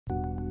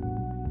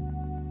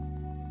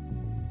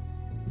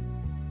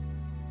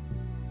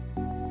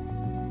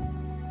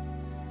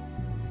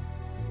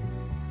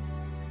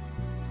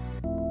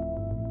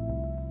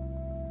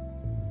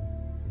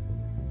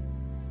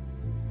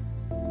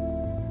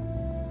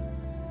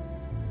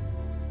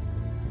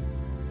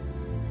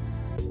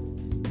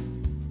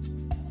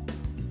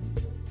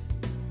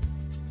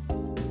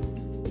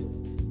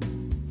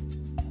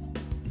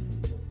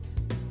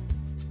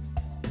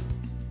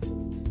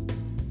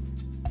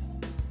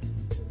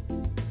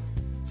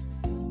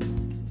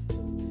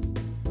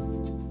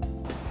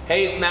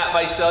Hey, it's Matt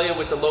Visalia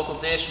with the Local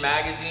Dish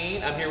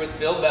magazine. I'm here with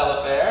Phil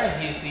Bellafair.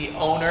 He's the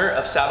owner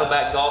of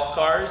Saddleback Golf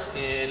Cars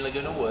in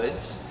Laguna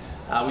Woods.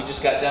 We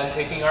just got done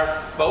taking our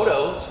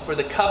photos for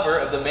the cover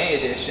of the May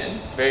edition.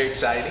 Very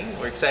exciting.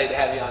 We're excited to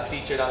have you on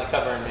featured on the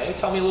cover in May.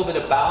 Tell me a little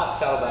bit about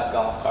Saddleback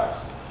Golf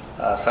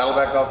Cars.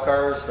 Saddleback Golf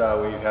Cars,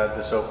 we've had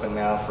this open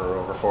now for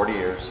over 40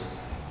 years.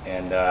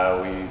 And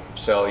we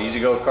sell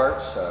easy-go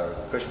carts,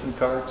 Cushman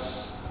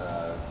carts,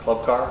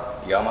 club car,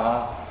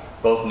 Yamaha,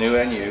 both new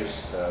and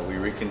used. We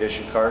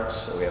recondition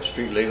carts. We have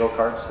street legal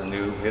carts. The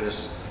new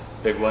hittest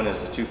big one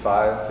is the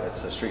 2.5.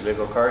 It's a street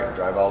legal cart. You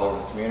drive all over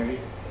the community.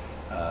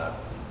 A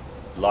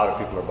lot of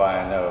people are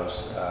buying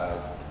those.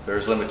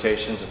 There's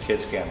limitations. The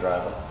kids can't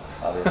drive them,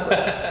 obviously.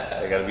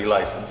 They got to be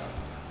licensed.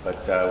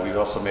 But we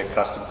also make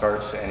custom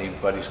carts,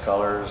 anybody's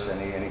colors,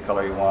 any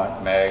color you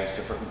want, mags,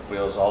 different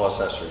wheels, all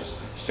accessories,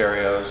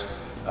 stereos.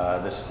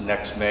 This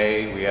next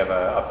May, we have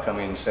an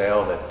upcoming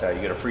sale that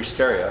you get a free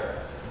stereo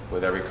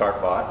with every cart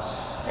bought,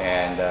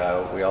 and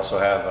we also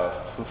have a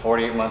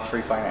 48-month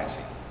free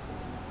financing.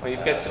 Well,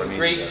 you've got some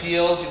great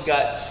deals. You've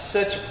got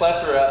such a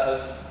plethora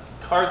of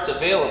carts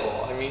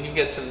available. I mean, you've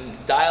got some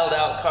dialed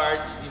out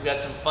carts, you've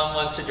got some fun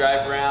ones to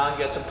drive around, you've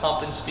got some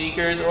pumping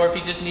speakers, or if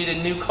you just need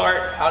a new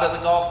cart out of the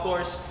golf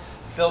course,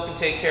 Phil can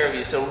take care of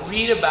you. So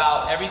read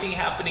about everything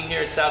happening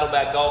here at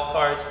Saddleback Golf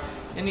Cars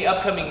in the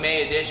upcoming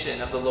May edition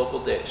of the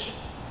Local Dish.